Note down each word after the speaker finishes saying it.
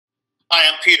Hi,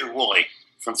 I'm Peter Woolley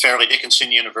from Fairleigh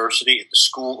Dickinson University at the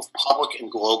School of Public and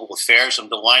Global Affairs. I'm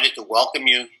delighted to welcome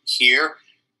you here.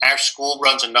 Our school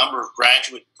runs a number of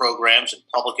graduate programs in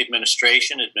public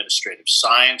administration, administrative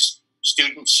science,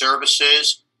 student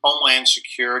services, homeland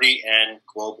security, and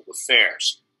global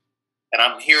affairs. And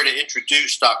I'm here to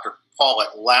introduce Dr.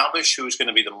 Paulette Laubish, who is going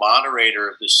to be the moderator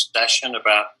of this session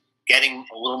about getting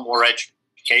a little more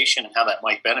education and how that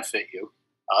might benefit you.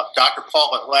 Dr.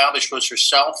 Paulette Laubish was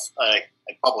herself a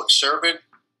public servant,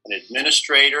 an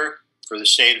administrator for the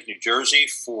state of New Jersey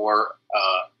for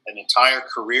an entire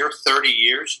career, 30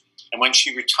 years. And when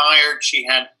she retired, she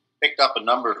had picked up a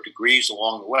number of degrees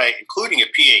along the way, including a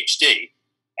PhD.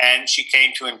 And she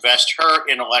came to invest her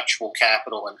intellectual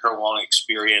capital and her long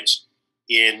experience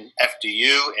in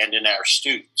FDU and in our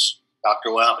students.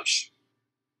 Dr. Laubish.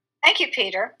 Thank you,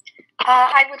 Peter.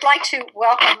 I would like to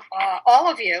welcome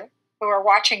all of you who are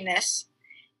watching this,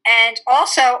 and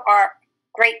also our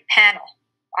great panel.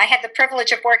 I had the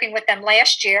privilege of working with them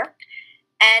last year,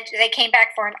 and they came back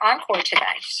for an encore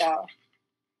today. So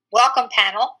welcome,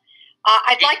 panel.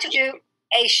 I'd like to do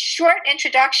a short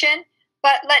introduction,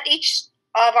 but let each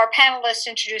of our panelists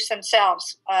introduce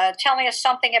themselves, telling us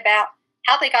something about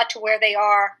how they got to where they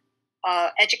are,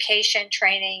 education,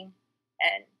 training,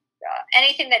 and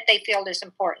anything that they feel is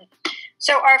important.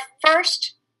 So our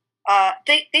first,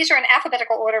 these are in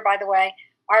alphabetical order, by the way.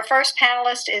 Our first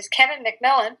panelist is Kevin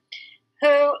McMillan,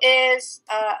 who is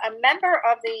a member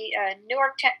of the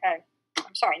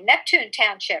Neptune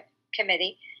Township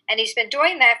Committee, and he's been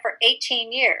doing that for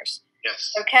 18 years.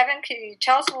 Yes. So Kevin, can you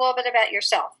tell us a little bit about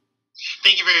yourself?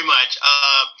 Thank you very much.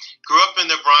 Grew up in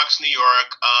the Bronx, New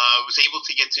York. Was able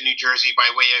to get to New Jersey by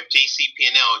way of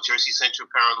JCP&L, Jersey Central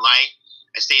Power and Light.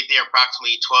 I stayed there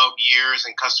approximately 12 years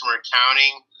in customer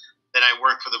accounting. Then I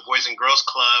worked for the Boys and Girls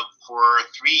Club for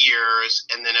 3 years.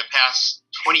 And then the past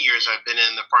 20 years, I've been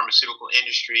in the pharmaceutical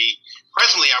industry.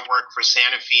 Presently, I work for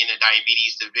Sanofi in the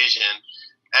diabetes division.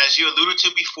 As you alluded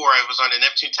to before, I was on the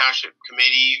Neptune Township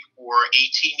Committee for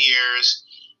 18 years.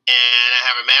 And I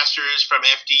have a master's from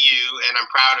FDU, and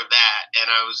I'm proud of that. And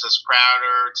I was just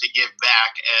prouder to give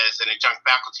back as an adjunct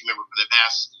faculty member for the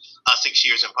past 6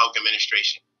 years in public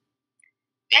administration.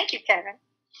 Thank you, Kevin.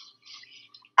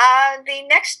 The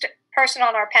next person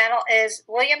on our panel is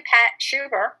William Pat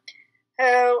Schuber,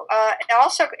 who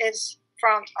also is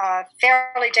from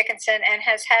Fairleigh Dickinson and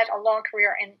has had a long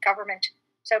career in government.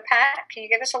 So, Pat, can you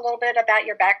give us a little bit about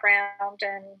your background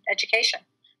and education?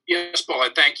 Yes, Paula,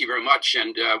 thank you very much,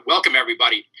 and welcome,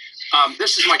 everybody.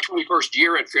 This is my 21st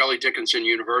year at Fairleigh Dickinson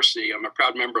University. I'm a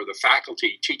proud member of the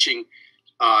faculty teaching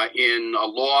in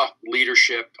law,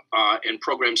 leadership, and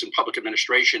programs in public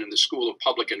administration in the School of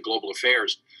Public and Global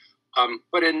Affairs.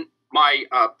 But in my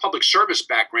public service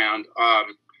background,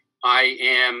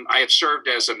 I have served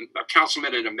as a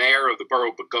councilman and a mayor of the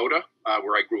borough of Bogota,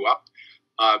 where I grew up.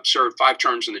 Served 5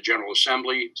 terms in the General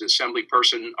Assembly, was an assembly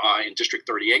person in District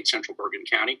 38, Central Bergen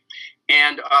County,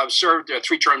 and served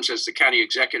 3 terms as the county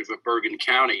executive of Bergen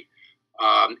County.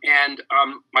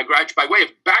 By way of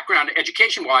background,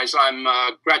 education-wise, I'm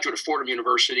a graduate of Fordham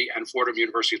University and Fordham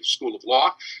University School of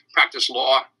Law. Practiced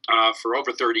law for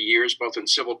over 30 years, both in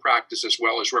civil practice as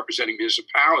well as representing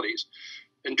municipalities.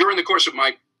 And during the course of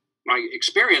my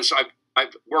experience,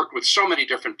 I've worked with so many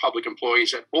different public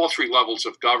employees at all 3 levels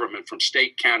of government, from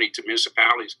state, county, to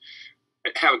municipalities.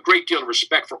 I have a great deal of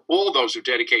respect for all those who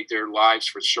dedicate their lives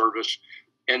for service,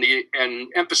 and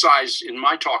emphasize in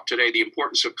my talk today the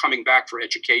importance of coming back for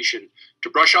education, to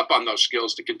brush up on those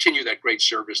skills, to continue that great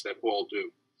service that all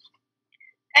do.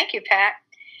 Thank you, Pat.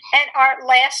 And our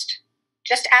last,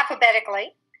 just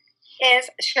alphabetically, is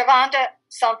Shavonda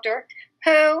Sumter,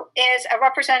 who is a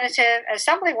representative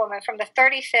assemblywoman from the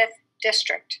 35th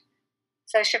District.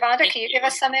 So, Shavonda, can you give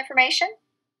us some information?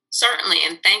 Certainly,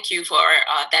 and thank you for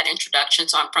that introduction.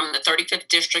 So I'm from the 35th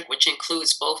District, which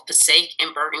includes both Passaic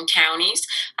and Bergen counties.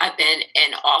 I've been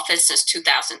in office since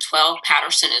 2012.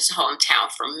 Patterson is hometown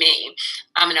for me.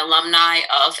 I'm an alumni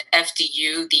of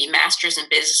FDU, the Master's in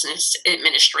Business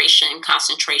Administration,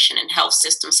 concentration in Health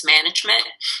Systems Management.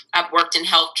 I've worked in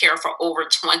healthcare for over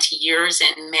 20 years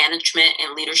in management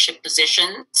and leadership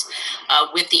positions.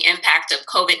 With the impact of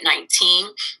COVID-19,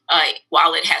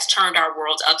 while it has turned our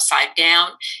world upside down,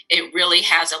 it really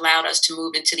has allowed us to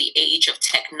move into the age of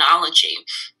technology.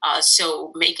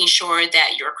 So making sure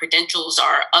that your credentials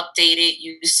are updated,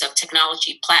 use of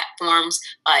technology platforms.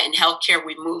 In healthcare,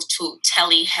 we moved to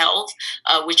telehealth,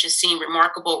 which has seen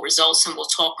remarkable results, and we'll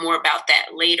talk more about that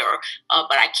later.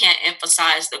 But I can't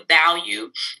emphasize the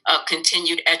value of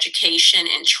continued education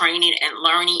and training and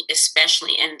learning,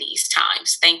 especially in these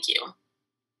times. Thank you.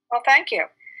 Well, thank you.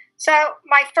 So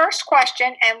my first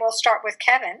question, and we'll start with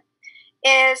Kevin,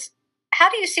 is how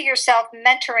do you see yourself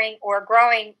mentoring or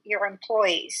growing your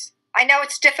employees? I know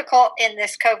it's difficult in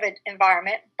this COVID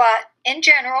environment, but in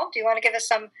general, do you want to give us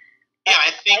some Yeah,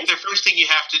 I think the first thing you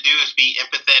have to do is be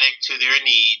empathetic to their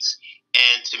needs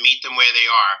and to meet them where they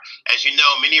are. As you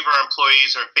know, many of our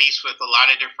employees are faced with a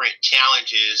lot of different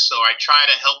challenges, so I try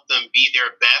to help them be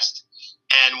their best.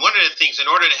 And one of the things, in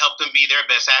order to help them be their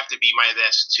best, I have to be my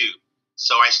best too.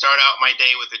 So I start out my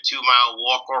day with a 2-mile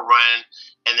walk or run,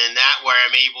 and then that way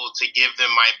I'm able to give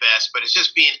them my best. But it's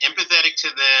just being empathetic to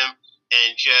them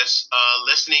and just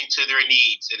listening to their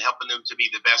needs and helping them to be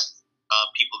the best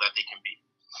people that they can be.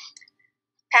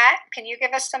 Pat, can you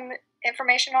give us some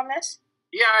information on this?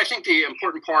 Yeah, I think the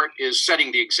important part is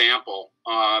setting the example.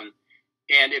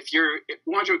 And if you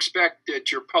want to expect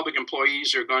that your public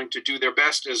employees are going to do their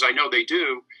best, as I know they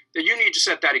do, then you need to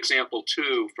set that example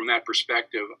too from that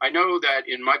perspective. I know that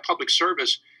in my public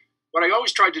service, what I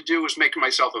always tried to do was make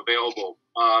myself available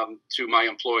to my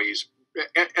employees,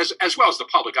 as well as the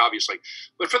public, obviously.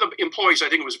 But for the employees, I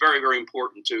think it was very, very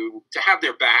important to have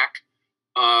their back,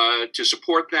 to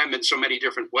support them in so many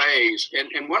different ways.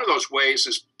 And one of those ways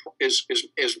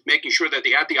is making sure that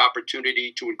they had the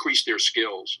opportunity to increase their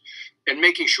skills and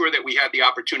making sure that we had the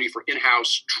opportunity for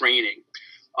in-house training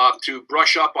to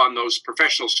brush up on those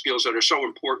professional skills that are so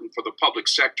important for the public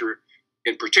sector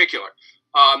in particular.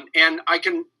 And I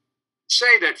can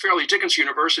say that Fairleigh Dickinson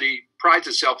University prides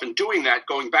itself in doing that,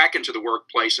 going back into the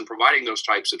workplace and providing those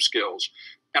types of skills.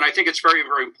 And I think it's very,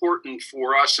 very important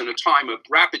for us in a time of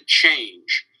rapid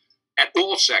change at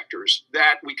all sectors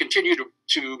that we continue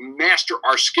to master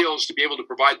our skills to be able to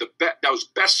provide those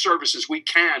best services we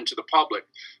can to the public,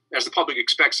 as the public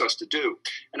expects us to do.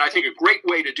 And I think a great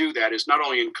way to do that is not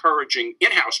only encouraging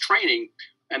in-house training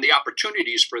and the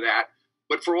opportunities for that,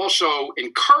 but for also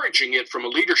encouraging it from a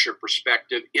leadership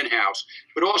perspective in-house,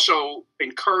 but also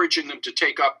encouraging them to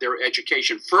take up their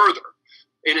education further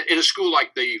in a school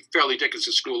like the Fairleigh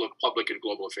Dickinson School of Public and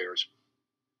Global Affairs.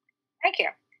 Thank you.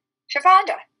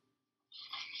 Shavonda.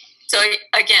 So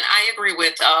again, I agree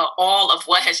with all of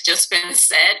what has just been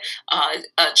said.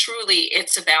 Truly,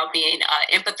 it's about being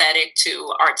empathetic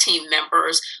to our team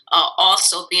members,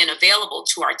 also being available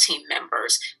to our team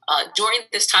members. During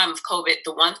this time of COVID,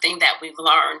 the one thing that we've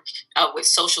learned with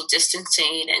social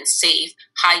distancing and safe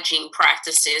hygiene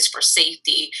practices for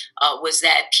safety was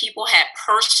that people had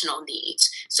personal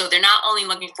needs. So they're not only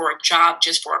looking for a job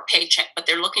just for a paycheck, but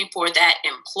they're looking for that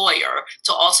employer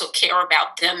to also care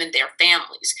about them and their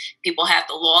families. People had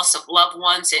the loss of loved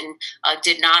ones and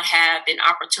did not have an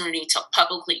opportunity to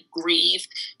publicly grieve.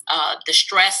 The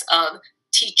stress of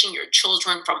teaching your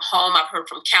children from home. I've heard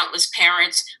from countless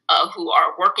parents who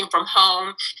are working from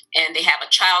home and they have a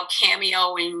child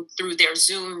cameoing through their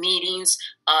Zoom meetings,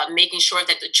 making sure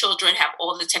that the children have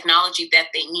all the technology that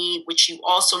they need, which you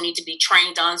also need to be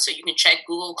trained on so you can check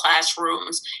Google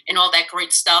Classrooms and all that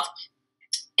great stuff.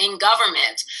 In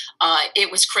government, it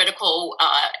was critical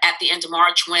at the end of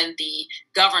March when the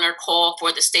governor called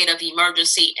for the state of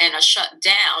emergency and a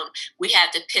shutdown. We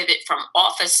had to pivot from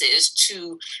offices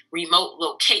to remote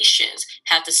locations,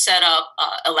 had to set up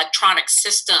electronic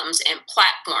systems and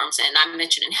platforms. And I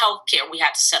mentioned in healthcare, we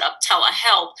had to set up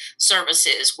telehealth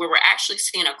services where we're actually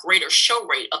seeing a greater show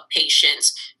rate of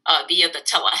patients via the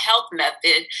telehealth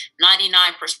method,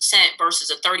 99%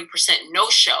 versus a 30%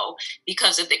 no-show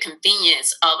because of the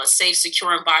convenience of a safe,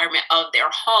 secure environment of their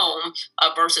home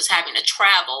versus having to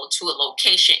travel to a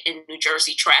location in New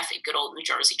Jersey traffic, good old New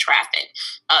Jersey traffic.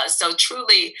 So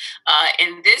truly,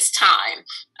 in this time,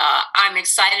 I'm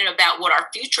excited about what our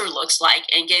future looks like,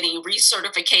 and getting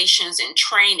recertifications and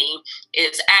training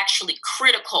is actually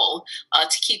critical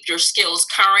to keep your skills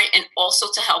current and also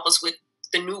to help us with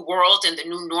the new world and the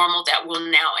new normal that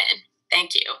we're now in.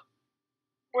 Thank you.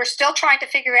 We're still trying to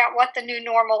figure out what the new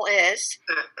normal is.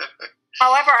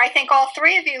 However, I think all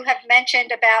three of you have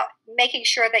mentioned about making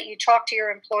sure that you talk to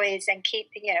your employees and keep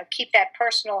that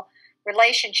personal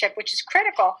relationship, which is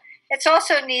critical. It's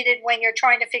also needed when you're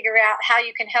trying to figure out how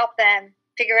you can help them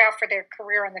figure out for their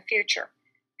career in the future,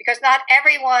 because not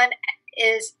everyone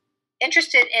is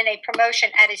interested in a promotion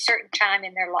at a certain time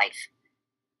in their life.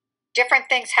 Different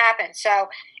things happen. So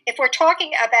if we're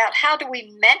talking about how do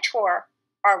we mentor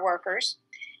our workers,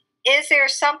 is there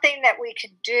something that we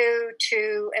could do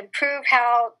to improve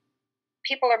how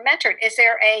people are mentored? Is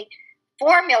there a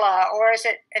formula or is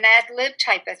it an ad-lib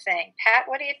type of thing? Pat,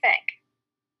 what do you think?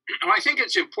 I think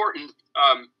it's important.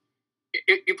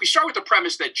 If we start with the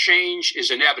premise that change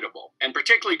is inevitable, and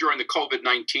particularly during the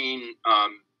COVID-19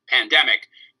 pandemic,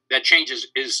 that change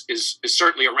is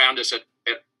certainly around us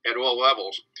at all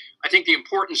levels. I think the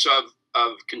importance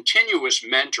of continuous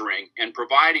mentoring and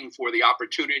providing for the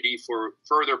opportunity for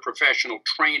further professional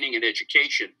training and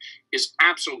education is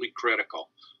absolutely critical.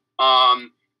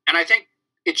 And I think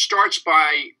it starts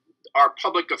by our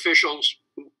public officials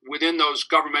within those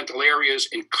governmental areas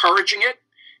encouraging it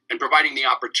and providing the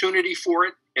opportunity for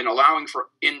it and allowing for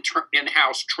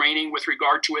in-house training with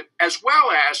regard to it, as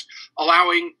well as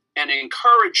allowing and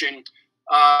encouraging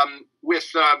with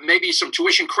maybe some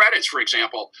tuition credits, for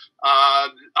example,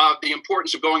 the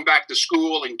importance of going back to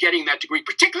school and getting that degree,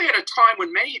 particularly at a time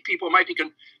when many people might be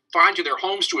confined to their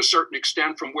homes to a certain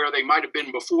extent from where they might have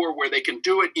been before, where they can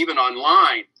do it even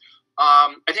online.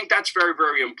 I think that's very,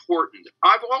 very important.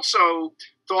 I've also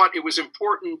thought it was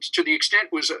important, to the extent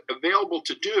it was available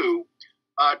to do,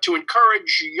 to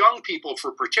encourage young people,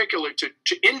 for particular, to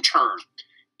intern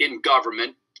in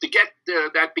government, to get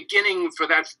that beginning for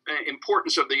that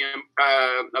importance of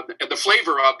the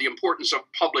flavor of the importance of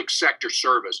public sector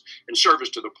service and service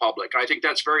to the public. I think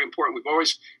that's very important. We've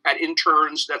always had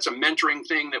interns. That's a mentoring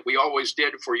thing that we always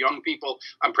did for young people.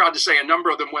 I'm proud to say a number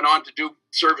of them went on to do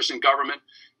service in government.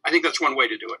 I think that's one way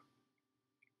to do it.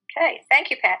 Okay,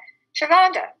 thank you, Pat.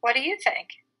 Shavonda, what do you think?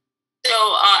 So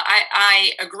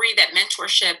I agree that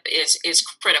mentorship is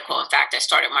critical. In fact, I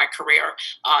started my career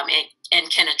and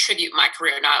can attribute my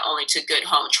career not only to good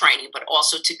home training, but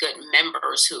also to good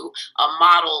members who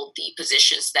model the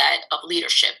positions of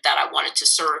leadership that I wanted to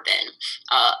serve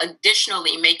in.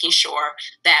 Additionally, making sure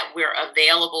that we're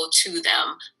available to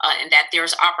them and that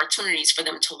there's opportunities for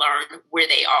them to learn where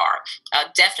they are.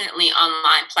 Definitely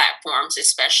online platforms,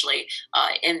 especially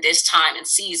in this time and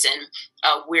season,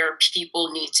 where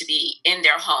people need to be in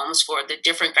their homes for the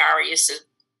different various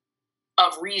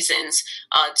of reasons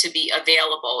to be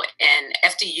available. And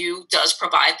FDU does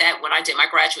provide that. When I did my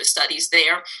graduate studies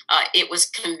there, it was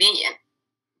convenient.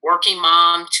 Working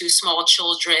mom, 2 small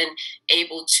children,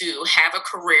 able to have a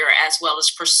career as well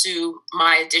as pursue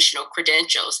my additional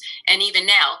credentials. And even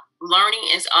now, learning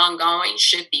is ongoing,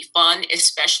 should be fun,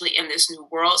 especially in this new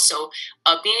world. So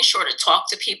being sure to talk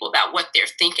to people about what they're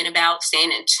thinking about,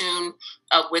 staying in tune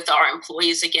with our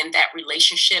employees, again, that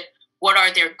relationship. What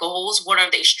are their goals? What are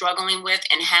they struggling with?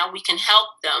 And how we can help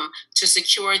them to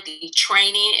secure the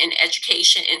training and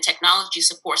education and technology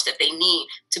supports that they need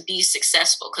to be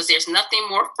successful. Because there's nothing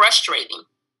more frustrating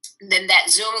than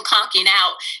that Zoom conking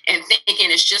out and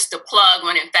thinking it's just a plug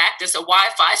when in fact it's a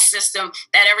Wi-Fi system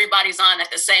that everybody's on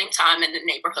at the same time in the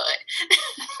neighborhood.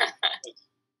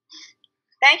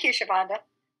 Thank you, Shavonda.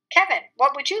 Kevin,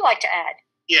 what would you like to add?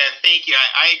 Yeah, thank you.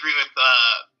 I agree with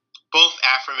both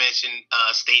aforementioned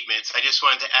statements. I just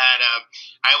wanted to add,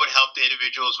 I would help the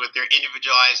individuals with their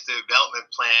individualized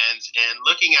development plans and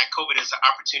looking at COVID as an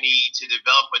opportunity to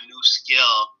develop a new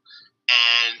skill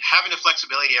and having the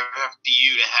flexibility of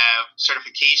FDU to have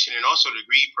certification and also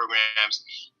degree programs.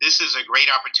 This is a great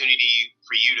opportunity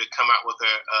for you to come out with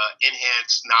a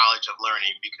enhanced knowledge of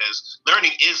learning, because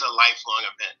learning is a lifelong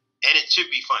event and it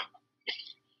should be fun.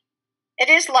 It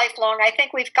is lifelong. I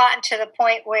think we've gotten to the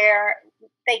point where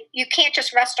you can't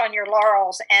just rest on your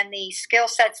laurels and the skill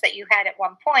sets that you had at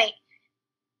one point.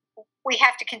 We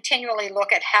have to continually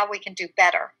look at how we can do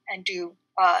better and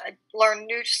learn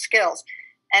new skills.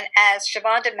 And as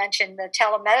Shavonda mentioned, the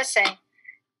telemedicine,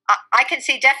 I can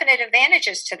see definite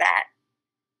advantages to that,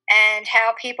 and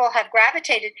how people have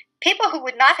gravitated. People who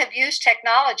would not have used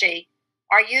technology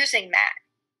are using that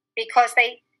because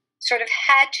they sort of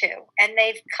had to, and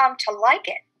they've come to like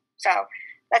it. So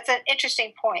that's an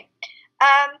interesting point.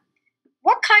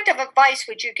 What kind of advice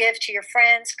would you give to your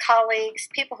friends, colleagues,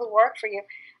 people who work for you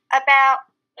about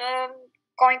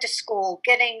going to school,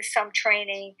 getting some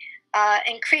training,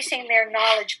 increasing their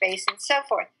knowledge base, and so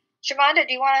forth? Shavonda,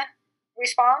 do you want to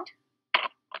respond?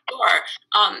 Sure.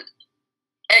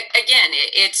 Again,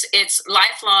 it's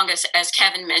lifelong, as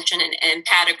Kevin mentioned, and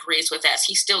Pat agrees with us.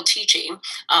 He's still teaching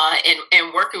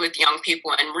and working with young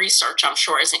people, and research, I'm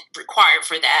sure, isn't required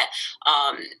for that.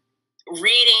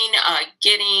 Reading,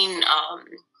 getting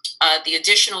the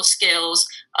additional skills,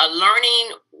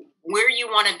 learning where you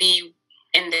want to be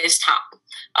in this time.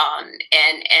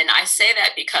 And I say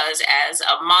that because as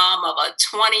a mom of a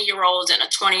 20-year-old and a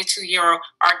 22-year-old,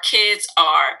 our kids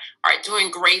are doing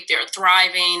great. They're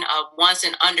thriving. One's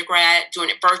in undergrad, doing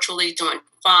it virtually, doing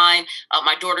fine.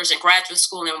 My daughter's in graduate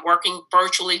school and working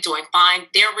virtually, doing fine.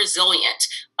 They're resilient.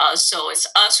 So it's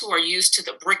us who are used to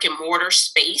the brick and mortar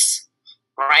space,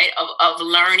 right, of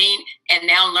learning. And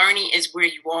now learning is where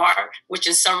you are, which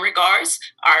in some regards,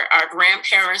 our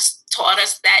grandparents taught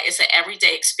us that it's an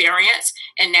everyday experience.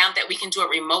 And now that we can do it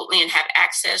remotely and have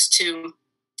access to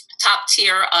top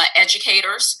tier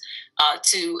educators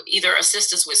to either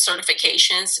assist us with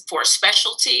certifications for a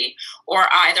specialty or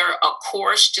either a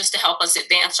course just to help us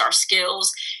advance our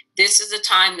skills. This is the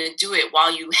time to do it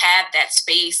while you have that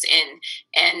space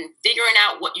and figuring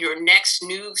out what your next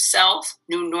new self,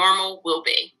 new normal will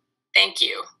be. Thank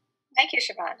you. Thank you,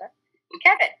 Shavonda.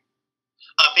 Kevin.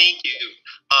 Thank you.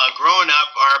 Growing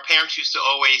up, our parents used to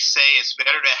always say it's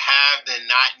better to have than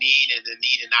not need and than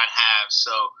need and not have.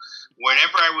 So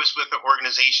whenever I was with an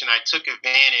organization, I took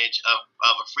advantage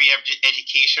of a free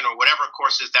education or whatever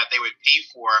courses that they would pay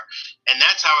for. And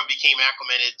that's how I became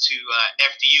acclimated to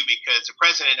FDU, because the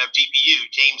president of GPU,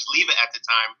 James Leva at the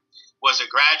time, was a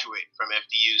graduate from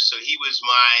FDU. So he was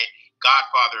my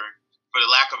godfather, for the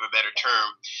lack of a better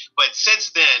term. But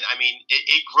since then, I mean,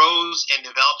 it grows and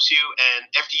develops you, and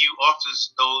FDU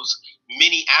offers those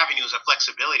many avenues of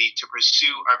flexibility to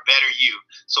pursue our better you.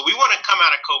 So we want to come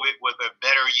out of COVID with a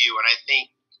better you, and I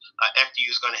think FDU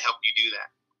is going to help you do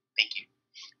that. Thank you.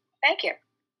 Thank you.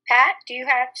 Pat, do you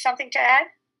have something to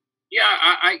add? Yeah,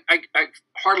 I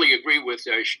hardly agree with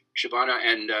Shavonda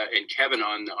and Kevin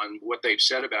on what they've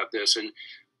said about this. And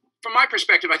from my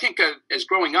perspective, I think as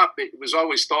growing up, it was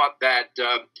always thought that,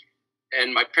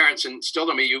 and my parents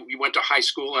instilled in me, you went to high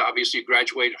school, obviously you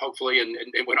graduated, hopefully, and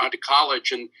went on to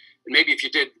college, and maybe if you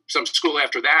did some school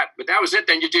after that, but that was it,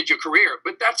 then you did your career.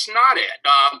 But that's not it.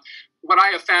 What I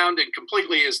have found, and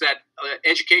completely, is that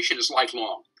education is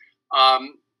lifelong,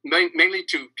 mainly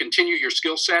to continue your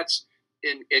skill sets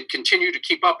and continue to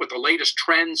keep up with the latest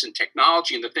trends and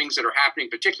technology and the things that are happening,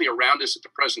 particularly around us at the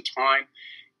present time.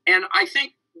 And I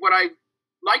think what I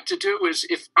like to do is,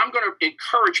 if I'm going to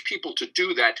encourage people to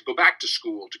do that, to go back to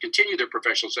school, to continue their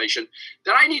professionalization,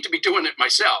 then I need to be doing it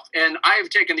myself. And I have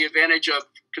taken the advantage of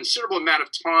considerable amount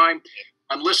of time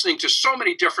on listening to so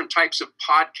many different types of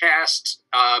podcasts,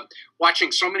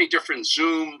 watching so many different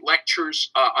Zoom lectures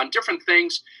on different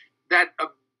things that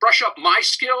brush up my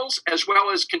skills, as well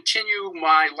as continue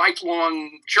my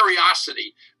lifelong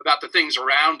curiosity about the things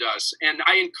around us. And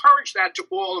I encourage that to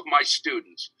all of my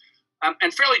students.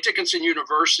 And Fairleigh Dickinson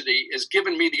University has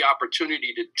given me the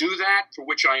opportunity to do that, for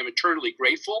which I am eternally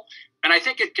grateful. And I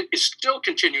think it is still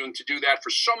continuing to do that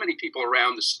for so many people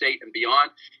around the state and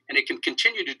beyond. And it can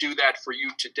continue to do that for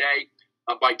you today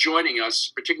by joining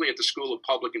us, particularly at the School of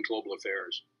Public and Global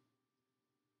Affairs.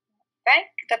 Thank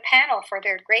the panel for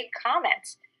their great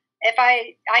comments. If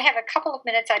I have a couple of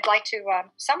minutes, I'd like to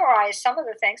summarize some of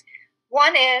the things.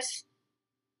 One is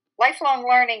lifelong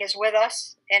learning is with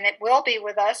us, and it will be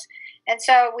with us. And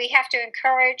so we have to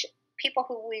encourage people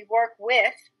who we work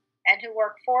with and who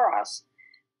work for us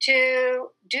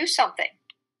to do something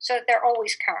so that they're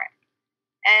always current.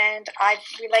 And I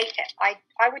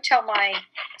would tell my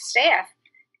staff,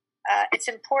 it's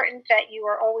important that you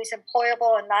are always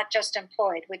employable and not just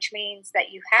employed, which means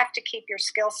that you have to keep your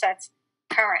skill sets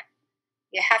current.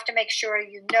 You have to make sure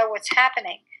you know what's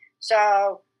happening.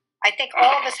 So I think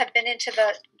all of us have been into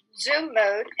the Zoom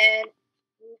mode, and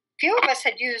few of us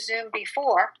had used Zoom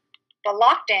before the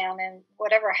lockdown and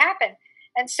whatever happened.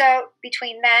 And so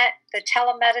between that, the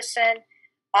telemedicine,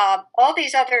 all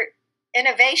these other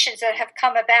innovations that have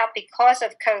come about because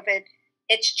of COVID,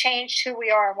 it's changed who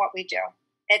we are and what we do.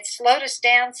 It's slowed us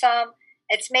down some.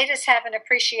 It's made us have an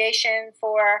appreciation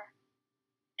for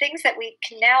things that we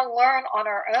can now learn on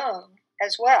our own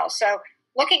as well. So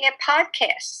looking at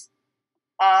podcasts,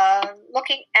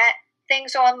 looking at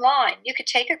things online. You could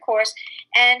take a course,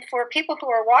 and for people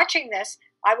who are watching this,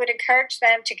 I would encourage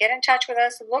them to get in touch with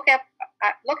us. Look at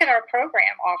our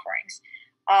program offerings.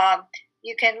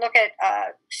 You can look at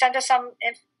send us an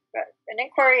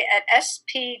inquiry at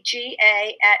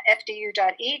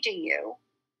spga@fdu.edu,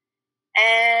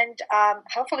 and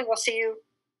hopefully we'll see you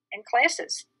in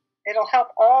classes. It'll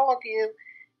help all of you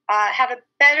have a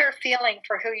better feeling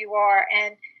for who you are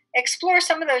and explore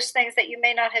some of those things that you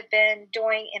may not have been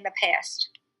doing in the past.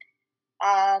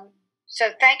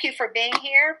 So thank you for being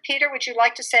here. Peter, would you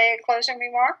like to say a closing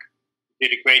remark?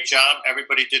 Did a great job.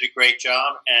 Everybody did a great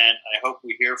job, and I hope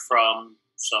we hear from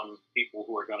some people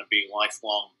who are going to be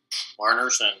lifelong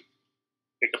learners and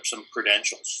pick up some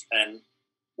credentials. And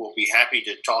we'll be happy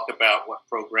to talk about what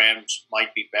programs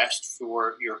might be best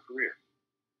for your career.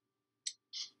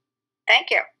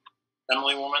 Thank you.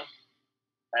 Assemblywoman,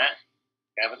 Matt,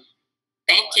 Kevin.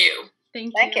 Thank you.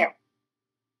 Thank you.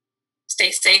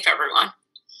 Stay safe, everyone.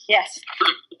 Yes.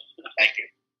 Thank you.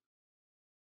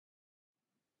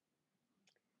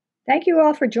 Thank you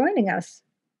all for joining us.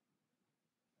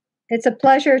 It's a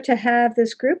pleasure to have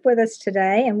this group with us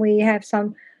today, and we have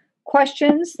some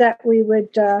questions that we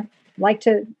would like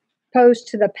to pose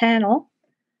to the panel.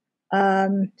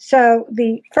 So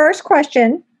the first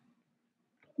question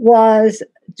was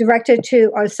directed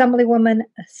to Assemblywoman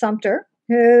Sumter,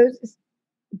 who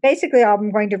basically,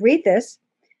 I'm going to read this.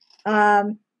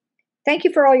 Thank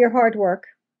you for all your hard work.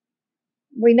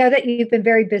 We know that you've been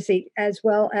very busy, as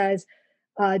well as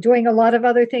doing a lot of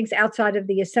other things outside of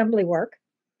the assembly work.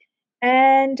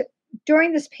 And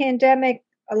during this pandemic,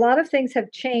 a lot of things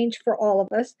have changed for all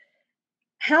of us.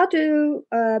 How do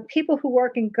people who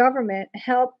work in government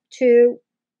help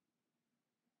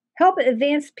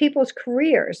advance people's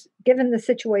careers, given the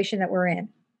situation that we're in?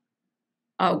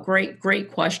 Oh,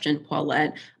 great question,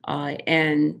 Paulette.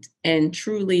 And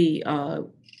truly,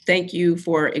 thank you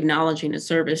for acknowledging the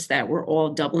service that we're all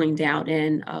doubling down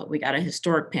in. We got a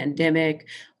historic pandemic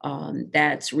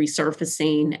that's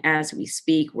resurfacing as we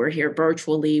speak. We're here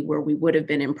virtually where we would have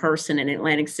been in person in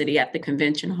Atlantic City at the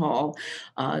convention hall.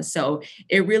 So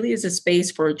it really is a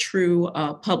space for a true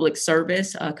public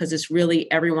service because it's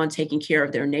really everyone taking care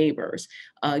of their neighbors.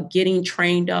 Getting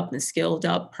trained up and skilled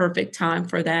up, perfect time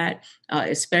for that,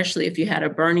 especially if you had a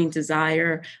burning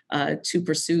desire to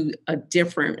pursue a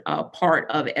different part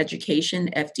of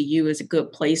education. FDU is a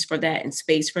good place for that and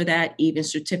space for that, even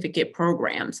certificate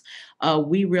programs.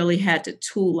 We really had to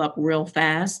tool up real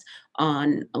fast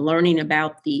on learning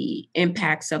about the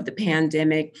impacts of the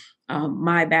pandemic.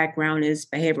 My background is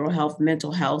behavioral health,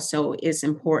 mental health, so it's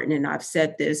important. And I've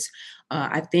said this,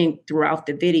 I think, throughout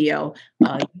the video,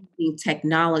 using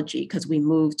technology, because we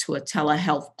moved to a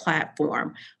telehealth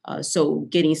platform. So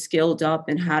getting skilled up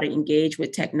in how to engage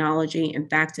with technology. In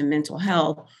fact, in mental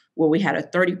health, where we had a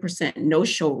 30%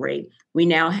 no-show rate, we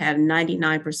now have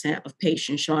 99% of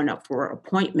patients showing up for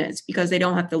appointments because they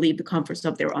don't have to leave the comforts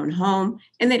of their own home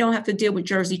and they don't have to deal with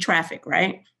Jersey traffic,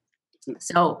 right?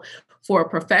 So for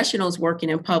professionals working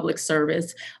in public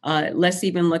service, let's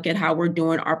even look at how we're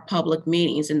doing our public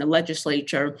meetings in the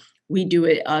legislature. We do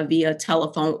it via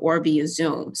telephone or via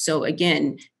Zoom. So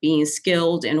again, being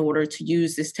skilled in order to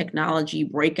use this technology,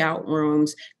 breakout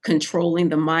rooms, controlling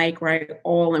the mic, right?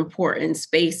 All important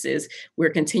spaces where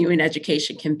continuing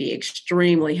education can be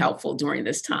extremely helpful during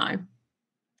this time.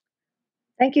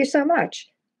 Thank you so much.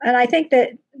 And I think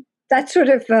that sort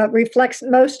of reflects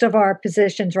most of our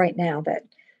positions right now, that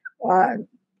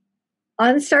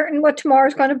uncertain what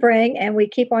tomorrow's going to bring, and we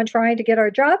keep on trying to get our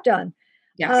job done.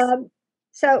 Yes.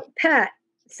 So, Pat,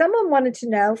 someone wanted to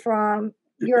know from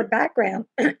your background,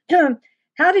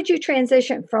 how did you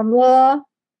transition from law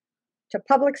to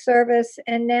public service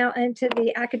and now into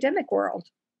the academic world?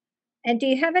 And do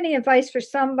you have any advice for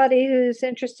somebody who's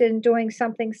interested in doing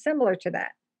something similar to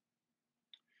that?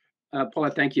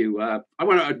 Paulette, thank you. I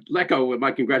want to echo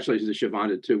my congratulations to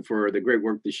Shavonda, too, for the great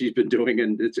work that she's been doing.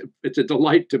 And it's a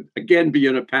delight to, again, be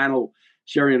in a panel,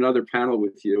 sharing another panel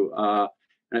with you.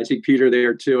 And I see Peter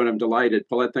there, too, and I'm delighted.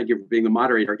 Paulette, thank you for being the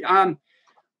moderator.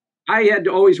 I had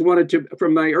always wanted to,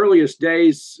 from my earliest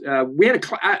days, we had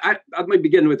let me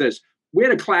begin with this. We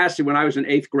had a class when I was an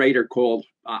 8th grader called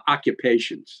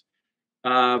Occupations.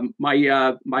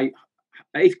 My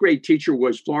 8th grade teacher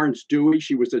was Florence Dewey.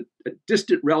 She was a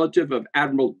distant relative of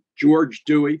Admiral George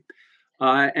Dewey,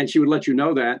 and she would let you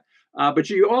know that. But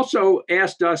she also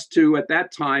asked us to, at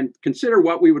that time, consider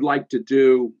what we would like to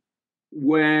do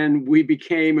when we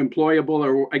became employable,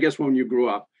 or I guess when you grew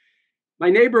up. My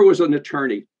neighbor was an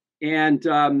attorney, and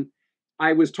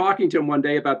I was talking to him one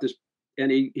day about this,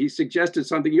 and he suggested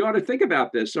something. You ought to think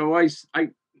about this. So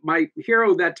my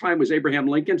hero at that time was Abraham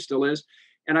Lincoln, still is,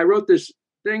 and I wrote this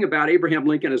thing about Abraham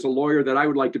Lincoln as a lawyer, that I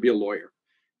would like to be a lawyer.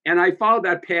 And I followed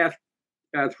that path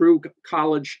through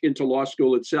college into law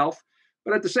school itself.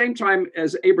 But at the same time,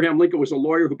 as Abraham Lincoln was a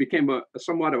lawyer who became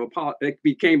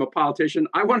became a politician,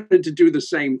 I wanted to do the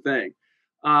same thing.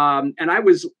 And I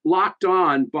was locked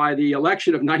on by the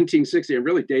election of 1960. I'm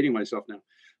really dating myself now.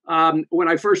 When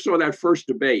I first saw that first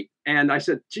debate, and I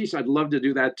said, geez, I'd love to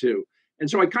do that too. And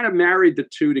so I kind of married the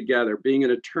two together, being an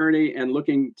attorney and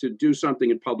looking to do something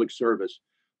in public service.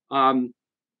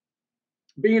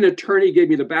 Being an attorney gave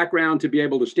me the background to be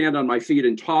able to stand on my feet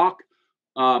and talk,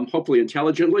 hopefully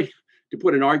intelligently, to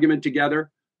put an argument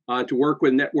together, to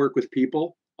network with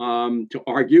people, to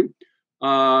argue.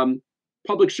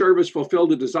 Public service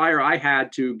fulfilled a desire I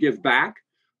had to give back.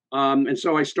 And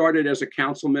so I started as a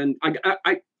councilman.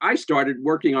 I started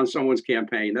working on someone's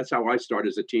campaign. That's how I started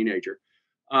as a teenager.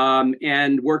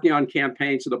 And working on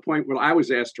campaigns to the point where I was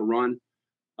asked to run.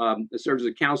 I served as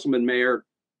a councilman, mayor,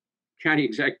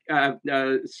 county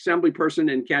assembly person,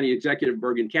 and county executive of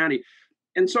Bergen County.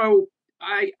 And so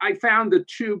I found the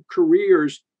two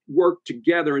careers work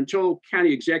together until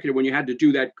county executive, when you had to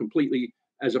do that completely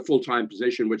as a full-time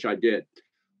position, which I did.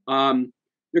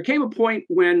 There came a point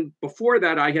when, before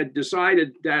that, I had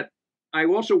decided that I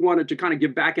also wanted to kind of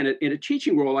give back in a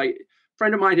teaching role.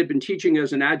 friend of mine had been teaching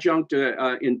as an adjunct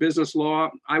in business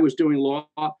law. I was doing law.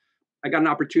 I got an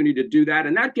opportunity to do that.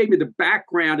 And that gave me the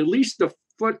background, at least the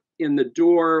foot in the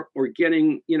door, or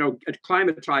getting,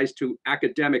 acclimatized to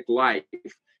academic life,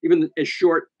 even as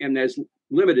short and as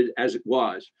limited as it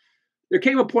was. There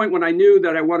came a point when I knew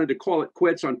that I wanted to call it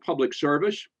quits on public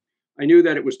service. I knew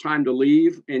that it was time to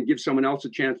leave and give someone else a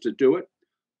chance to do it.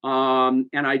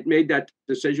 And I made that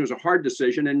decision. It was a hard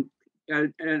decision. And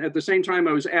at the same time,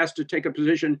 I was asked to take a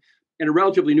position in a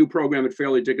relatively new program at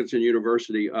Fairleigh Dickinson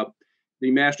University,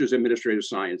 the Master's in Administrative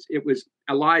Science. It was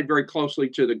allied very closely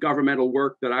to the governmental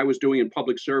work that I was doing in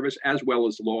public service as well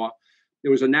as law.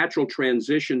 There was a natural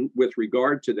transition with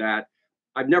regard to that.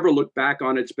 I've never looked back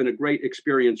on it. It's been a great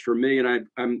experience for me, and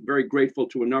I'm very grateful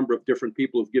to a number of different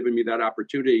people who've given me that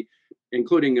opportunity,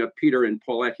 including Peter and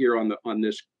Paulette here on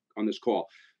this call.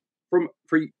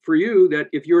 For you, that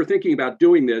if you're thinking about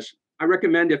doing this, I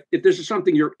recommend if this is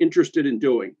something you're interested in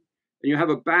doing, and you have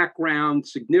a background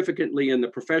significantly in the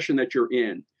profession that you're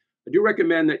in, I do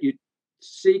recommend that you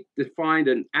seek to find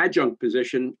an adjunct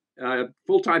position.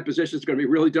 Full-time position is going to be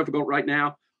really difficult right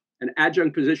now. An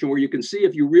adjunct position where you can see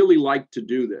if you really like to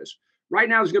do this. Right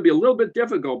now, it's going to be a little bit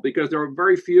difficult because there are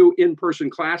very few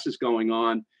in-person classes going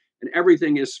on, and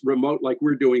everything is remote like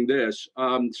we're doing this.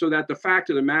 So that the fact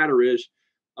of the matter is,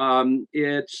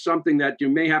 it's something that you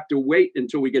may have to wait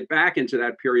until we get back into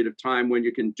that period of time when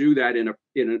you can do that in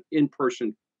an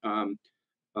in-person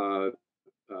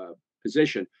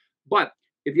position. But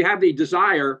if you have the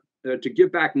desire to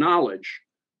give back knowledge,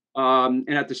 and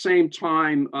at the same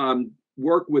time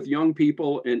work with young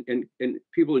people and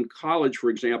people in college, for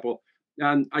example,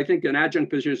 I think an adjunct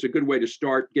position is a good way to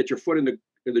start. Get your foot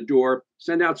in the door.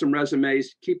 Send out some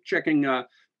resumes. Keep checking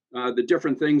the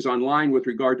different things online with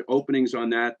regard to openings on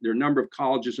that. There are a number of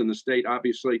colleges in the state,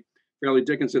 obviously. Fairleigh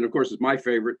Dickinson, of course, is my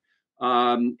favorite,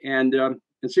 and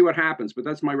see what happens. But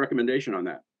that's my recommendation on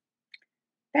that.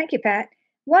 Thank you, Pat.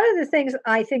 One of the things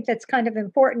I think that's kind of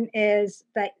important is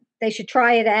that they should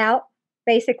try it out,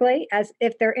 basically, as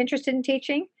if they're interested in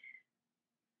teaching.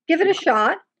 Give it a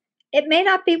shot. It may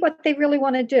not be what they really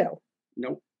want to do.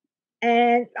 Nope.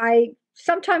 And I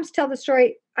sometimes tell the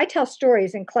story. I tell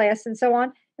stories in class and so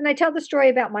on. And I tell the story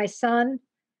about my son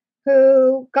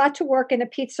who got to work in a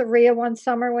pizzeria one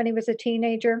summer when he was a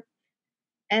teenager.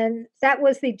 And that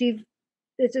was the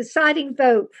deciding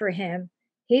vote for him.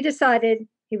 He decided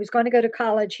he was going to go to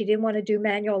college. He didn't want to do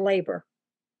manual labor.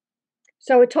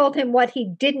 So it told him what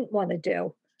he didn't want to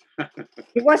do.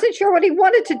 He wasn't sure what he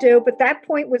wanted to do, but that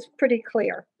point was pretty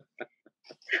clear.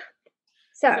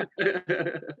 So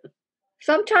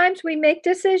sometimes we make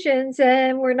decisions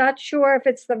and we're not sure if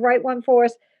it's the right one for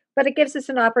us, but it gives us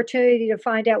an opportunity to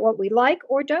find out what we like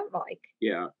or don't like.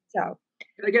 Yeah. So,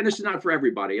 and again, this is not for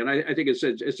everybody, and I think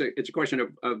it's a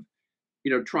question of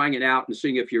trying it out and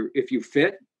seeing if you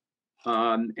fit,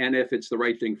 and if it's the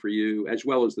right thing for you, as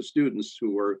well as the students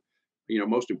who are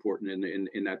most important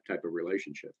in that type of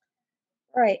relationship.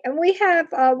 Right, and we have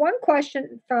one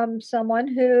question from someone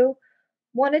who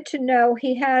wanted to know.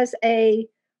 He has a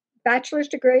bachelor's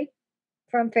degree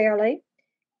from Fairleigh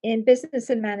in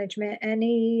business and management, and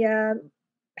he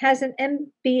has an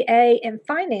MBA in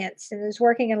finance and is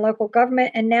working in local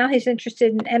government, and now he's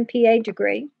interested in an MPA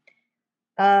degree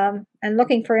and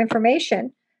looking for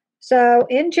information. So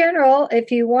in general,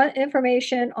 if you want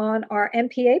information on our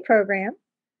MPA program,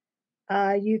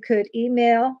 you could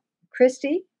email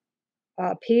Christy,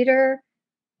 Peter,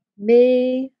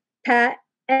 me, Pat,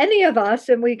 any of us,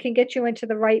 and we can get you into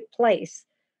the right place.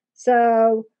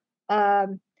 So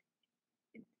I'm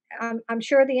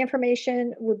sure the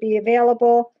information would be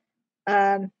available.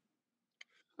 I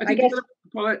think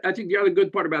the other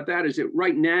good part about that is that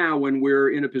right now, when we're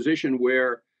in a position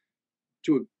where,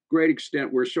 to a great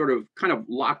extent, we're sort of kind of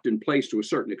locked in place to a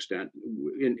certain extent,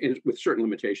 with certain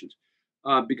limitations,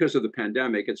 because of the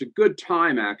pandemic, it's a good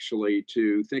time actually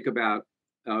to think about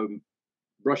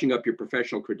brushing up your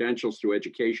professional credentials through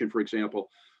education, for example,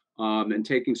 and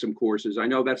taking some courses. I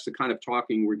know that's the kind of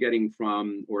talking we're getting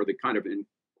from, or the kind of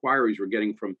inquiries we're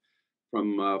getting from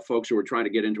folks who are trying to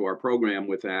get into our program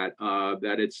with that.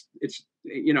 That it's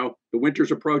the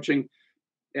winter's approaching,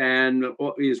 and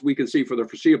as we can see for the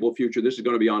foreseeable future, this is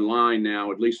going to be online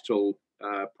now, at least till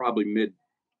probably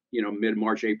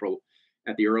mid-March, April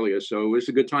at the earliest. So it's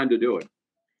a good time to do it.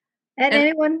 And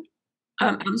anyone?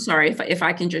 I'm sorry if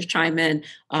I can just chime in.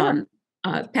 Sure.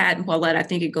 Pat and Paulette, I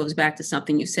think it goes back to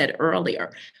something you said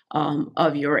earlier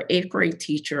of your 8th grade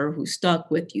teacher who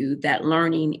stuck with you, that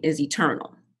learning is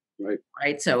eternal. Right.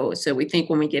 right? So we think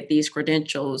when we get these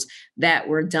credentials that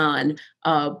we're done,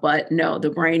 but no,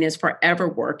 the brain is forever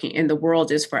working and the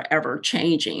world is forever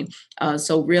changing.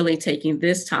 So really taking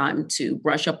this time to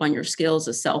brush up on your skills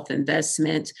of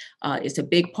self-investment is a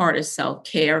big part of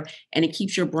self-care, and it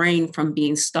keeps your brain from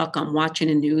being stuck on watching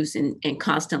the news and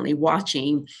constantly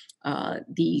watching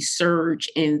the surge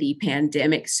in the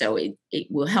pandemic. So it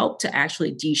will help to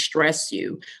actually de-stress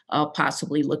you,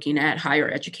 possibly looking at higher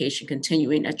education,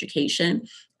 continuing education.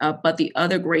 But the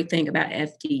other great thing about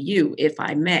FDU, if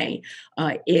I may,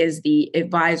 is the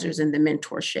advisors and the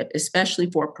mentorship, especially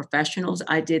for professionals.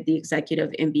 I did the executive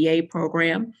MBA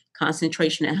program,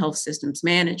 concentration in health systems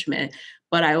management,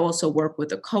 but I also work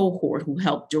with a cohort who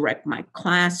helped direct my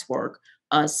classwork.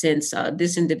 Since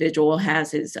this individual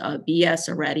has his BS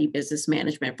already, business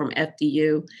management from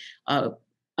FDU,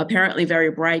 apparently very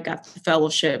bright, got the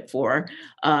fellowship for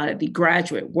the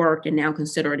graduate work and now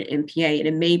considered an MPA. And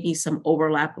it may be some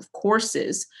overlap of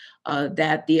courses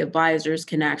that the advisors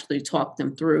can actually talk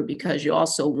them through, because you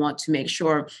also want to make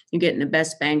sure you're getting the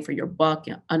best bang for your buck.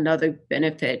 Another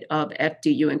benefit of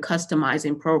FDU and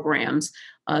customizing programs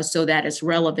so that it's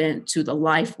relevant to the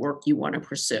life work you want to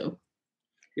pursue.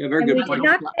 Yeah, very good. We did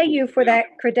not pay you for that.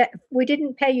 We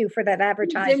didn't pay you for that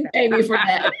advertisement. Didn't pay me for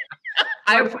that.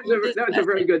 That was a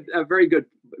very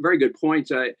good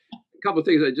point. A couple of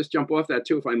things I just jump off that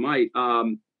too, if I might.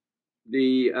 On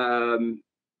the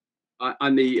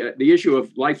issue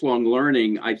of lifelong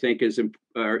learning, I think is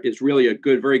really a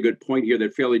very good point here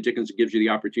that Fairleigh Dickinson gives you the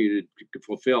opportunity to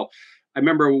fulfill. I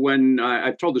remember when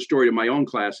I've told the story to my own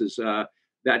classes that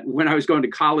when I was going to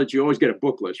college, you always get a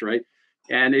book list, right?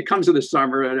 And it comes in the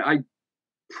summer, and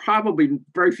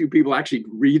very few people actually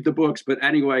read the books. But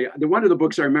anyway, one of the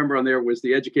books I remember on there was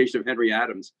The Education of Henry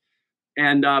Adams.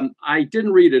 And I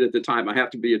didn't read it at the time. I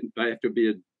have to be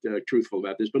truthful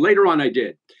about this. But later on, I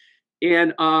did.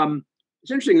 And it's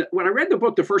interesting that when I read the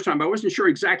book the first time, I wasn't sure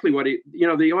exactly what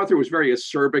the author was very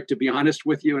acerbic, to be honest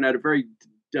with you, and had a very,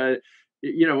 kind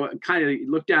of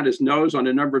looked down his nose on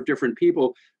a number of different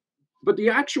people. But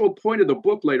the actual point of the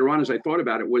book later on, as I thought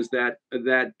about it, was that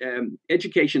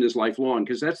education is lifelong,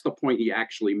 because that's the point he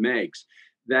actually makes,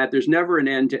 that there's never an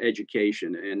end to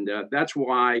education. And that's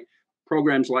why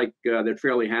programs like that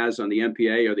Fairleigh has on the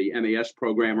MPA or the MAS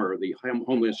program or the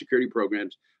Homeland Security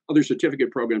programs, other certificate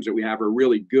programs that we have, are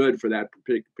really good for that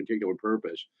particular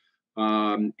purpose.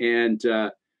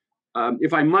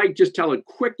 If I might just tell a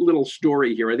quick little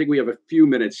story here, I think we have a few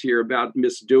minutes here about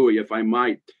Miss Dewey, if I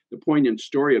might, the poignant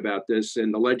story about this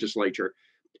in the legislature.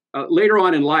 Later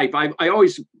on in life, I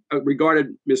always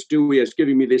regarded Miss Dewey as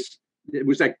giving me this, it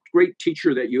was that great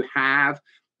teacher that you have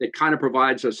that kind of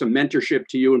provides some mentorship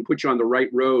to you and puts you on the right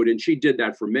road. And she did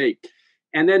that for me.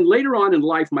 And then later on in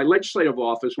life, my legislative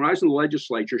office, when I was in the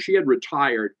legislature, she had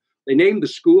retired. They named the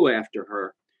school after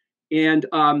her. And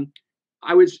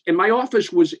my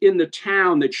office was in the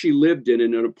town that she lived in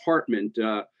an apartment,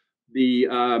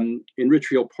 in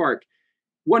Richfield Park.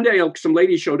 One day, some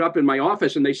ladies showed up in my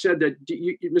office and they said that,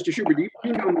 Mr. Schubert, do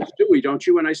you know Miss Dewey, don't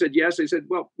you? And I said, yes. They said,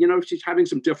 well, she's having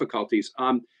some difficulties.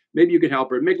 Maybe you could help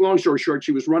her. Make long story short,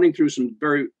 she was running through some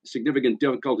very significant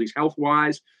difficulties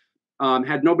health-wise,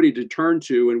 had nobody to turn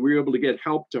to, and we were able to get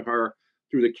help to her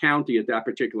through the county at that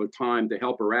particular time to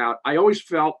help her out. I always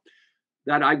felt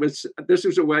that this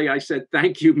was a way I said,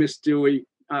 thank you, Miss Dewey.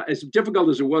 As difficult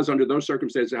as it was under those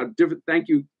circumstances, thank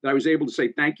you, that I was able to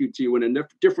say thank you to you in a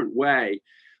different way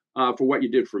for what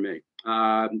you did for me.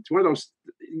 It's one of those,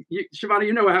 Shivani,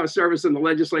 you know how a service in the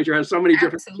legislature has so many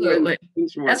different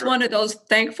things. That's one of those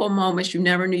thankful moments you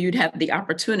never knew you'd have the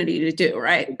opportunity to do,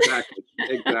 right?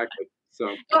 Exactly.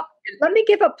 So well, let me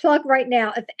give a plug right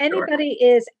now. If anybody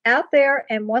is out there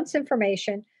and wants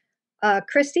information,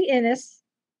 Christy Innes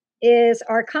is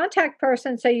our contact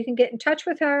person, so you can get in touch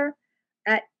with her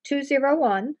at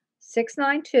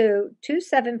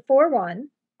 201-692-2741.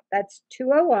 That's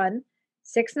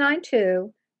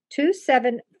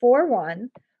 201-692-2741,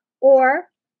 or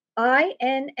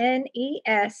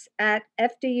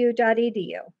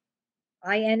innes@fdu.edu.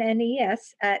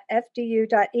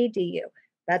 innes@fdu.edu.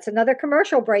 That's another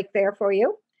commercial break there for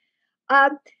you.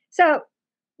 So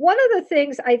one of the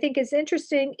things I think is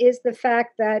interesting is the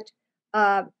fact that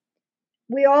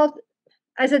we all,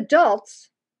 as adults,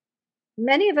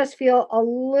 many of us feel a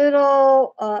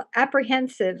little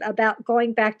apprehensive about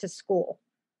going back to school.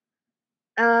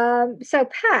 So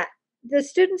Pat, the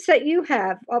students that you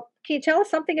have, can you tell us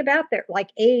something about their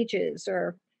ages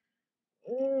or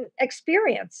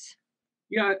experience?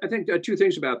 Yeah, I think two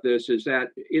things about this is that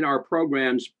in our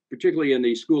programs, particularly in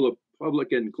the School of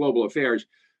Public and Global Affairs,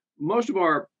 most of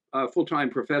our full-time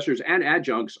professors and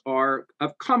adjuncts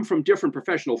have come from different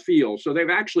professional fields. So they've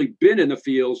actually been in the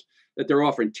fields that they're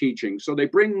often teaching. So they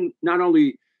bring not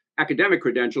only academic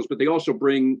credentials, but they also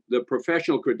bring the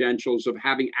professional credentials of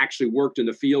having actually worked in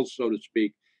the field, so to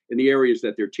speak, in the areas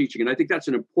that they're teaching. And I think that's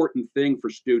an important thing for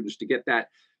students to get that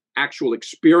actual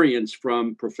experience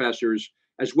from professors,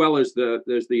 as well as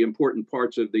the important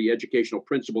parts of the educational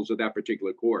principles of that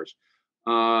particular course.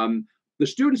 The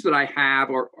students that I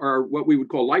have are what we would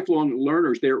call lifelong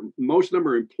learners. Most of them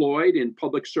are employed in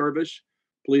public service,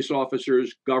 police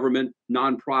officers, government,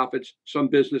 nonprofits, some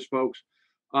business folks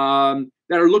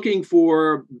that are looking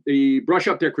for brush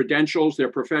up their credentials, their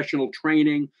professional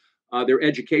training, their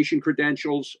education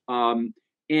credentials,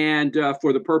 and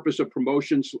for the purpose of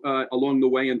promotions along the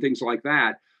way and things like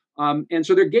that. And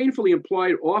so they're gainfully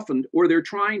employed often, or they're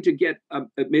trying to get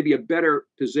maybe a better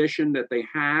position that they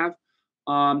have.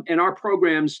 And our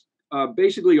programs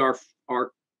basically are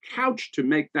couched to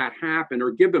make that happen,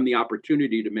 or give them the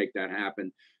opportunity to make that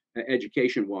happen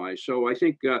education-wise. So I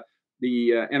think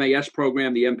the MAS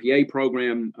program, the MPA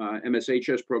program,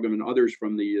 MSHS program, and others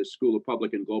from the School of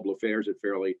Public and Global Affairs at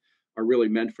Fairleigh are really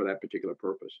meant for that particular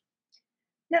purpose.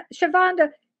 Now,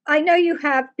 Shavonda, I know you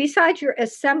have, besides your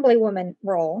assemblywoman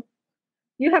role,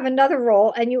 you have another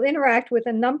role and you interact with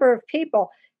a number of people.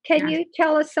 Can you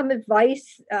tell us some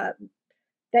advice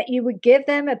that you would give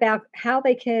them about how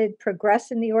they could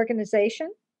progress in the organization?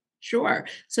 Sure.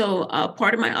 So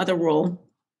part of my other role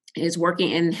is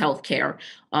working in healthcare.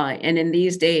 And in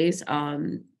these days,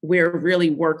 we're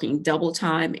really working double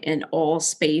time in all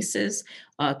spaces,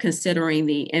 considering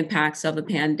the impacts of the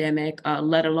pandemic,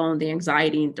 let alone the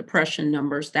anxiety and depression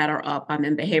numbers that are up. I'm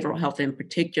in behavioral health in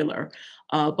particular.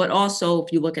 But also,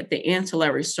 if you look at the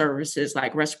ancillary services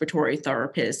like respiratory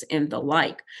therapists and the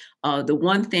like, the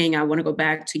one thing I want to go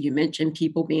back to, you mentioned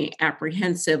people being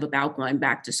apprehensive about going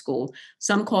back to school.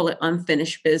 Some call it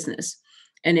unfinished business.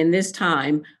 And in this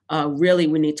time, really,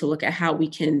 we need to look at how we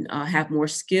can have more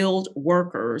skilled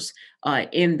workers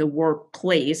in the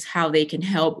workplace, how they can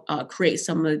help create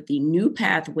some of the new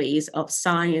pathways of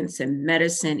science and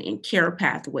medicine and care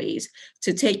pathways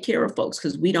to take care of folks,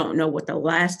 because we don't know what the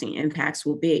lasting impacts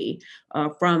will be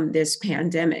from this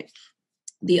pandemic.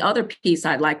 The other piece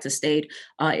I'd like to state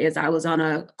is I was on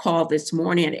a call this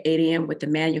morning at 8 a.m. with the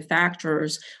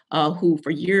manufacturers who for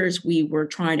years we were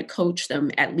trying to coach them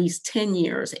at least 10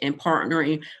 years in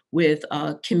partnering with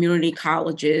community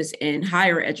colleges and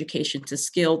higher education to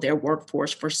skill their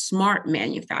workforce for smart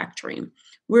manufacturing.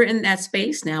 We're in that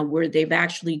space now where they've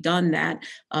actually done that,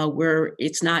 where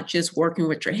it's not just working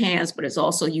with your hands, but it's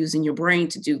also using your brain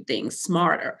to do things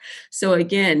smarter. So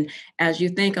again, as you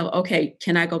think of, okay,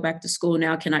 can I go back to school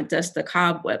now? Can I dust the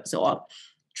cobwebs off?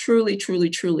 Truly, truly,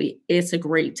 truly, it's a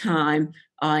great time.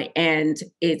 And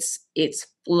it's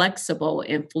flexible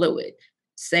and fluid.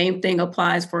 Same thing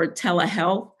applies for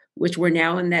telehealth, which we're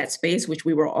now in that space, which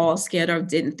we were all scared of,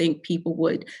 didn't think people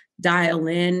would dial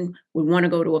in, would want to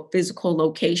go to a physical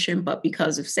location, but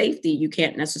because of safety, you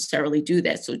can't necessarily do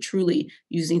that. So truly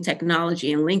using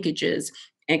technology and linkages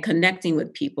and connecting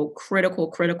with people,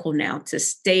 critical now to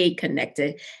stay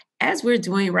connected, as we're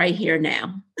doing right here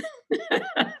now.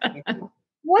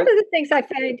 One of the things I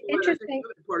find interesting.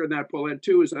 Part of that, Paulette,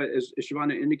 too, is, as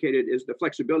Shavonda indicated, is the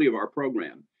flexibility of our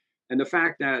program, and the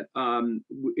fact that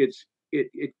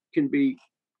it can be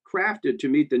crafted to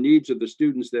meet the needs of the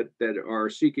students that are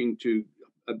seeking to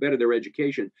better their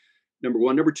education. Number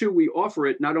one. Number two, we offer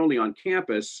it not only on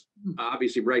campus.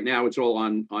 Obviously, right now it's all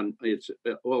it's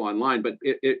all online, but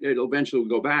it'll eventually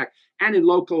go back, and in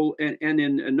local and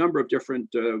in a number of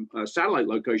different satellite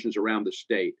locations around the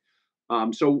state.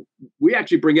 So we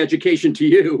actually bring education to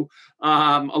you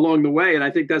along the way. And I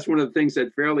think that's one of the things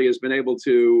that Fairleigh has been able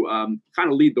to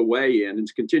kind of lead the way in,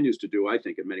 and continues to do, I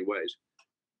think, in many ways.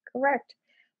 Correct.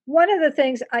 One of the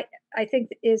things I think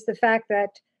is the fact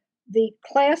that the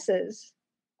classes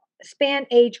span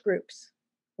age groups.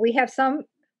 We have some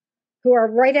who are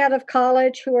right out of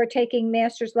college who are taking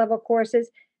master's level courses,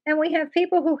 and we have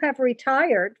people who have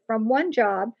retired from one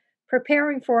job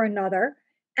preparing for another.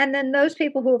 And then those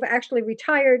people who have actually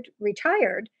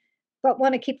retired, but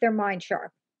want to keep their mind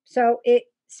sharp. So it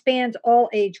spans all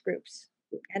age groups.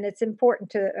 And it's important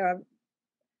to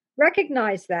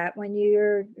recognize that when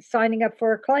you're signing up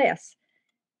for a class.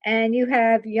 And you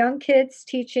have young kids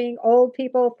teaching old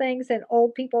people things and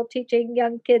old people teaching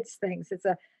young kids things. It's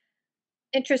a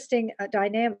interesting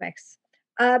dynamics.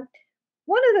 One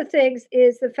of the things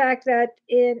is the fact that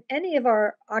in any of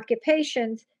our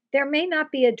occupations, there may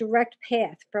not be a direct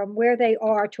path from where they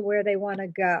are to where they want to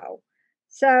go.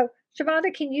 So,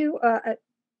 Shavonda, can you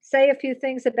say a few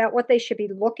things about what they should be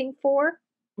looking for?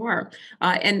 Sure.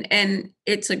 And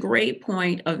it's a great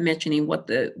point of mentioning what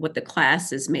the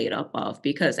class is made up of,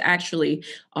 because actually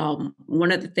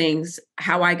one of the things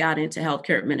how I got into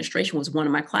healthcare administration was one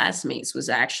of my classmates was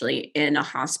actually in a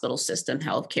hospital system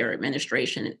healthcare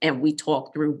administration, and we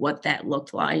talked through what that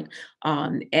looked like.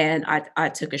 And I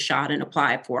took a shot and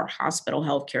applied for a hospital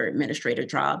healthcare administrator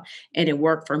job, and it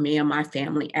worked for me and my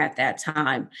family at that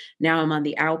time. Now I'm on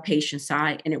the outpatient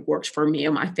side, and it works for me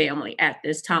and my family at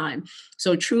this time.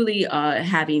 So truly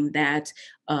having that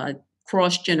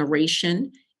cross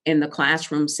generation in the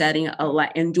classroom setting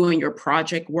and doing your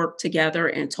project work together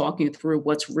and talking through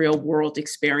what's real world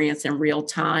experience in real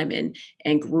time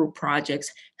and group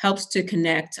projects helps to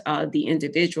connect the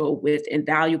individual with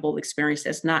invaluable experience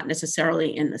that's not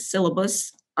necessarily in the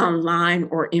syllabus online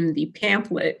or in the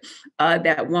pamphlet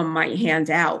that one might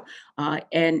hand out.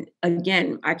 And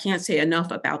again, I can't say enough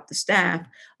about the staff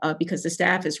because the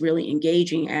staff is really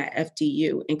engaging at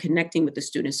FDU and connecting with the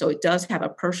students. So it does have a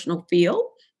personal feel,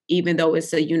 even though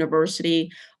it's a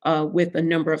university with a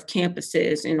number of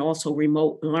campuses and also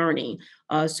remote learning.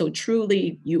 So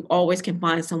truly, you always can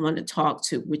find someone to talk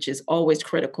to, which is always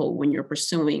critical when you're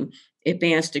pursuing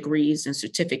advanced degrees and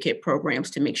certificate programs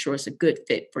to make sure it's a good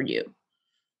fit for you.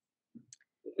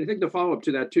 I think the follow-up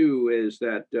to that too is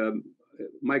that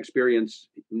my experience,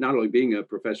 not only being a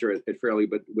professor at Fairleigh,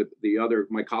 but with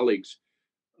my colleagues,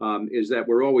 is that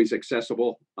we're always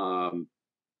accessible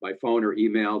by phone or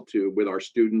email with our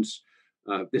students.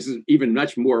 This is even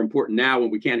much more important now when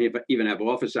we can't even have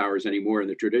office hours anymore in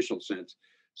the traditional sense.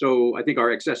 So I think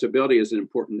our accessibility is an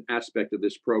important aspect of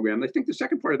this program. I think the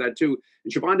second part of that too,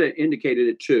 and Shavonda indicated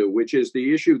it too, which is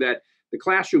the issue that the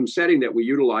classroom setting that we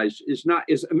utilize is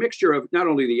a mixture of not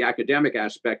only the academic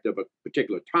aspect of a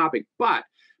particular topic, but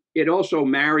it also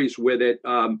marries with it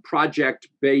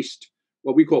project-based,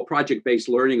 what we call project-based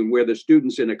learning, and where the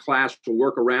students in a class will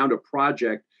work around a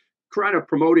project, kind of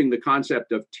promoting the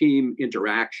concept of team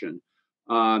interaction.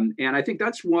 And I think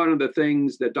that's one of the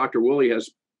things that Dr. Woolley has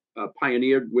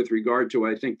pioneered with regard to,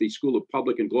 I think, the School of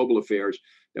Public and Global Affairs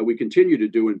that we continue to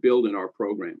do and build in our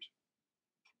programs.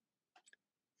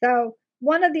 So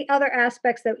one of the other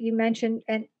aspects that you mentioned,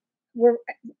 and we're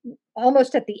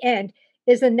almost at the end,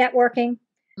 is the networking.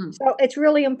 So it's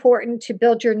really important to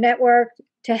build your network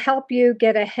to help you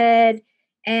get ahead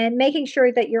and making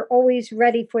sure that you're always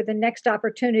ready for the next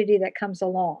opportunity that comes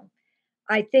along.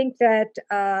 I think that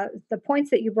the points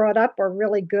that you brought up are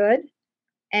really good,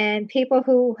 and people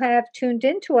who have tuned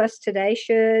into us today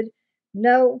should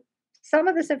know some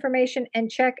of this information and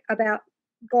check about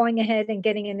going ahead and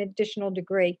getting an additional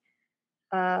degree.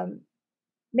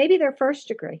 Maybe their first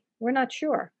degree. We're not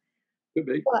sure. Could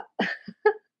be. But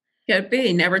Could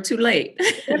be. Never too late.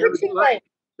 Never too late.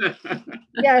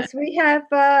 Yes, we have,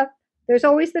 there's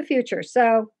always the future.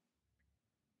 So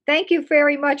thank you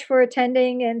very much for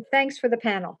attending, and thanks for the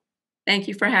panel. Thank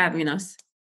you for having us.